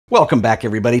Welcome back,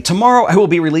 everybody. Tomorrow I will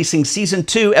be releasing Season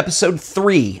 2, Episode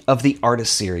 3 of the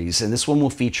Artist Series, and this one will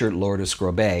feature Lourdes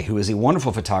Grobet, who is a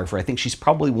wonderful photographer. I think she's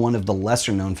probably one of the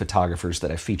lesser-known photographers that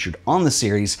I've featured on the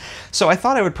series, so I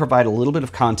thought I would provide a little bit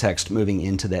of context moving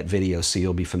into that video so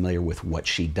you'll be familiar with what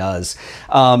she does.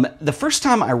 The first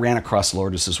time I ran across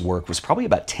Lourdes' work was probably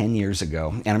about 10 years ago,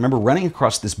 and I remember running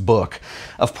across this book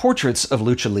of portraits of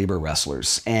Lucha Libre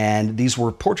wrestlers, and these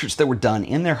were portraits that were done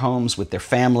in their homes with their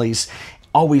families,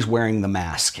 always wearing the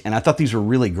mask, and I thought these were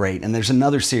really great. And there's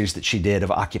another series that she did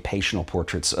of occupational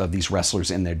portraits of these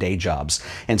wrestlers in their day jobs.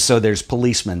 And so there's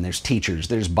policemen, there's teachers,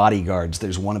 there's bodyguards,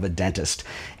 there's one of a dentist.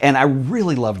 And I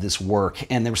really loved this work,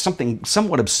 and there was something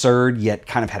somewhat absurd yet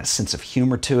kind of had a sense of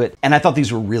humor to it. And I thought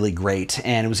these were really great.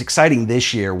 And it was exciting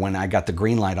this year when I got the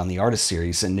green light on the Artist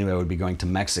Series and knew I would be going to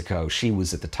Mexico. She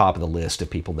was at the top of the list of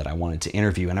people that I wanted to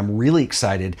interview, and I'm really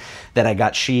excited that I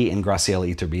got she and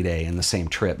GRACIELA ITURBIDE in the same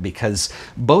trip, because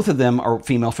both of them are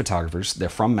female photographers. They're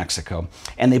from Mexico,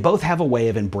 and they both have a way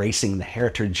of embracing the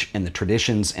heritage and the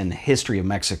traditions and the history of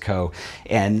Mexico,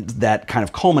 and that kind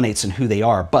of culminates in who they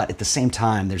are. But at the same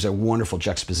time, there's a wonderful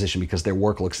juxtaposition because their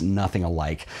work looks nothing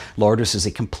alike. Lourdes is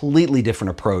a completely different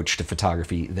approach to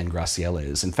photography than GRACIELA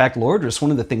is. In fact, Lourdes,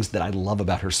 one of the things that I love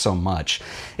about her so much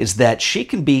is that she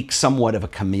can be somewhat of a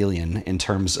chameleon in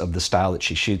terms of the style that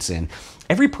she shoots in.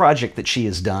 Every project that she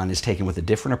has done is taken with a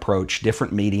different approach,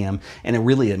 different medium, and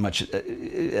a much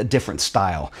different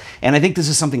style. And I think this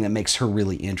is something that makes her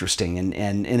really interesting.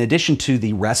 And in addition to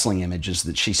the wrestling images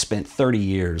that she spent 30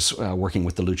 years working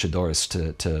with the luchadores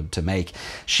to make,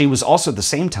 she was also at the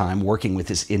same time working with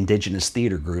this indigenous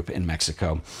theater group in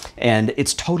Mexico. And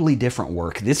it's totally different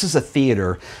work. This is a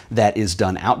theater that is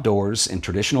done outdoors in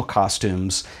traditional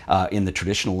costumes, in the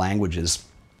traditional languages.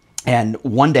 And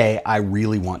one day I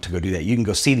really want to go do that. You can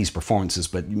go see these performances,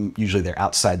 but usually they're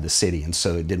outside the city, and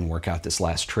so it didn't work out this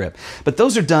last trip. But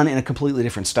those are done in a completely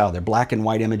different style. They're black and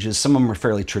white images. Some of them are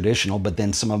fairly traditional, but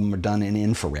then some of them are done in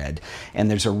infrared.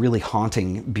 And there's a really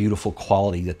haunting, beautiful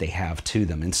quality that they have to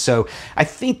them. And so I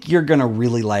think you're going to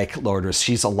really like Lourdes.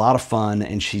 She's a lot of fun,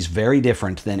 and she's very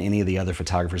different than any of the other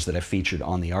photographers that I've featured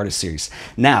on the Artist Series.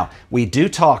 Now, we do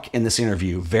talk in this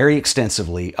interview very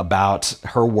extensively about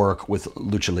her work with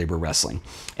Lucha Libre wrestling.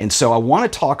 And so I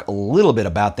want to talk a little bit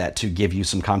about that to give you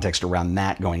some context around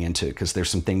that going into it, because there's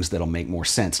some things that'll make more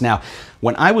sense. Now,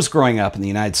 when I was growing up in the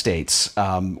United States,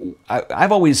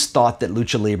 I've always thought that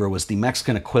Lucha Libre was the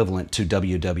Mexican equivalent to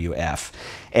WWF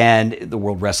and the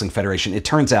World Wrestling Federation. It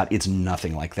turns out it's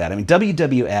nothing like that. I mean,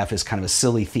 WWF is kind of a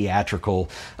silly theatrical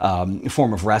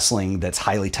form of wrestling that's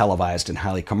highly televised and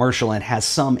highly commercial and has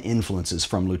some influences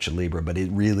from Lucha Libre, but it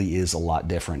really is a lot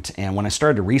different. And when I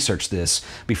started to research this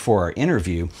before our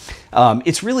interview,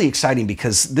 it's really exciting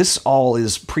because this all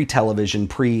is pre-television,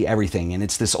 pre-everything, and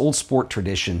it's this old sport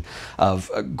tradition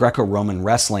of Greco-Roman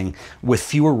wrestling with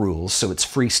fewer rules, so it's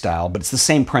freestyle, but it's the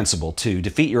same principle. To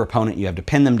defeat your opponent, you have to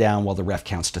pin them down while the ref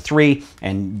counts to 3,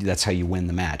 and that's how you win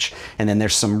the match. And then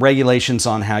there's some regulations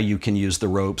on how you can use the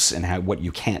ropes and what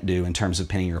you can't do in terms of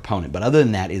pinning your opponent, but other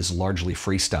than that is largely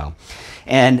freestyle.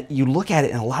 And you look at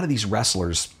it, and a lot of these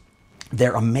wrestlers,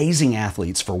 they're amazing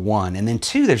athletes, for one, and then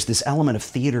two, there's this element of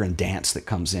theater and dance that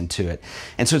comes into it.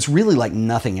 And so it's really like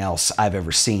nothing else I've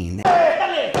ever seen.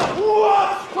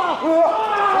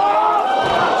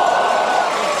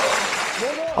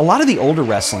 A lot of the older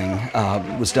wrestling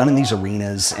was done in these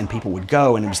arenas, and people would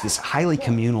go, and it was this highly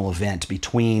communal event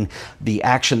between the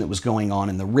action that was going on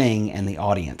in the ring and the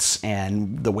audience,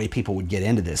 and the way people would get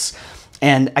into this.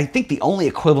 And I think the only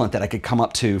equivalent that I could come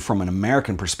up to from an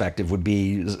American perspective would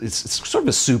be, it's sort of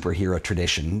a superhero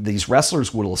tradition. These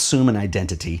wrestlers will assume an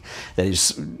identity that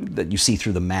you see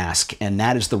through the mask, and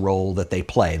that is the role that they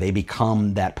play. They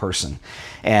become that person,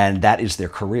 and that is their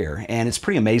career. And it's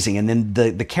pretty amazing. And then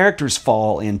the characters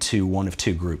fall into one of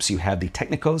two groups. You have the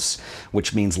technicos,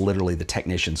 which means literally the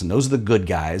technicians, and those are the good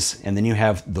guys. And then you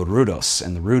have the rudos,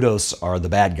 and the rudos are the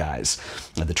bad guys,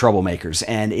 the troublemakers.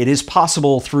 And it is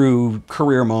possible through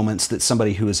career moments that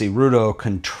somebody who is a rudo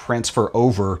can transfer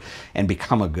over and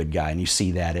become a good guy, and you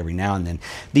see that every now and then.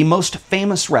 The most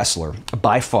famous wrestler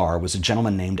by far was a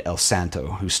gentleman named El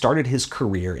Santo, who started his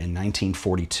career in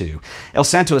 1942. El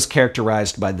Santo is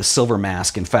characterized by the silver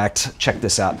mask. In fact, check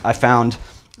this out.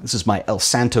 This is my El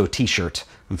Santo t-shirt.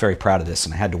 I'm very proud of this,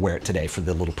 and I had to wear it today for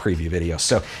the little preview video.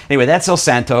 So anyway, that's El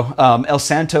Santo. El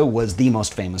Santo was the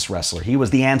most famous wrestler. He was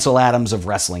the Ansel Adams of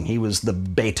wrestling. He was the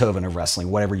Beethoven of wrestling,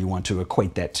 whatever you want to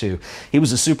equate that to. He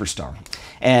was a superstar.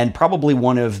 And probably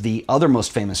one of the other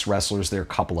most famous wrestlers, there are a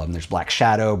couple of them. There's Black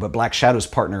Shadow, but Black Shadow's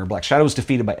partner, Black Shadow was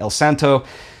defeated by El Santo.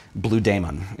 Blue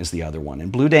Demon is the other one.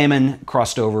 And Blue Demon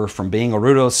crossed over from being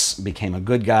Orudos, became a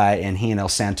good guy, and he and El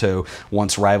Santo,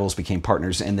 once rivals, became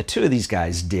partners. And the two of these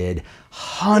guys did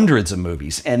hundreds of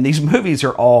movies. And these movies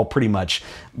are all pretty much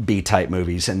B-type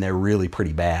movies, and they're really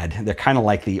pretty bad. They're kind of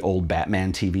like the old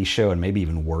Batman TV show, and maybe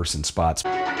even worse in spots.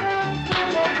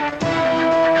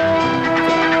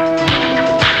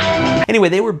 Anyway,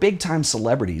 they were big-time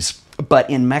celebrities, but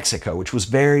in Mexico, which was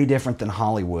very different than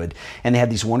Hollywood, and they had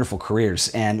these wonderful careers.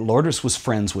 And Lourdes was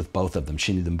friends with both of them.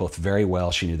 She knew them both very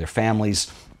well. She knew their families.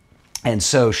 And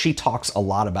so she talks a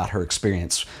lot about her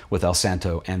experience with El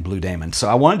Santo and Blue Demon. So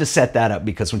I wanted to set that up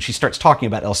because when she starts talking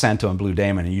about El Santo and Blue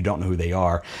Demon and you don't know who they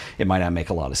are, it might not make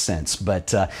a lot of sense.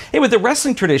 But anyway, the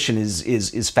wrestling tradition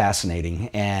is fascinating.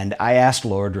 And I asked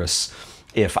Lourdes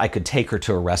if I could take her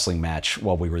to a wrestling match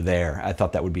while we were there. I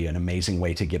thought that would be an amazing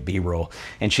way to get B-roll.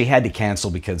 And she had to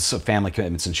cancel because of family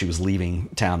commitments, and she was leaving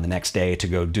town the next day to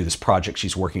go do this project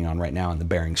she's working on right now in the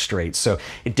Bering Straits. So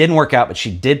it didn't work out, but she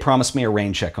did promise me a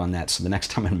rain check on that. So the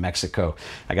next time I'm in Mexico,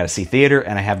 I got to see theater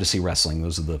and I have to see wrestling.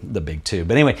 Those are the big two.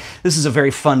 But anyway, this is a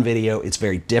very fun video. It's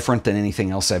very different than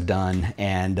anything else I've done.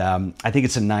 And I think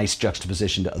it's a nice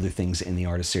juxtaposition to other things in the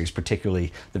artist series,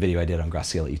 particularly the video I did on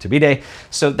Graciela ITURBIDE.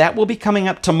 So that will be coming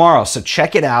up tomorrow, so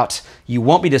check it out. You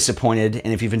won't be disappointed.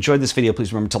 And if you've enjoyed this video,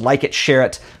 please remember to like it, share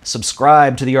it,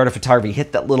 subscribe to The Art of Photography,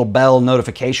 hit that little bell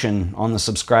notification on the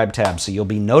subscribe tab so you'll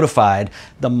be notified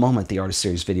the moment the artist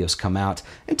series videos come out.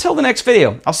 Until the next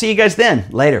video, I'll see you guys then.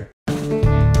 Later.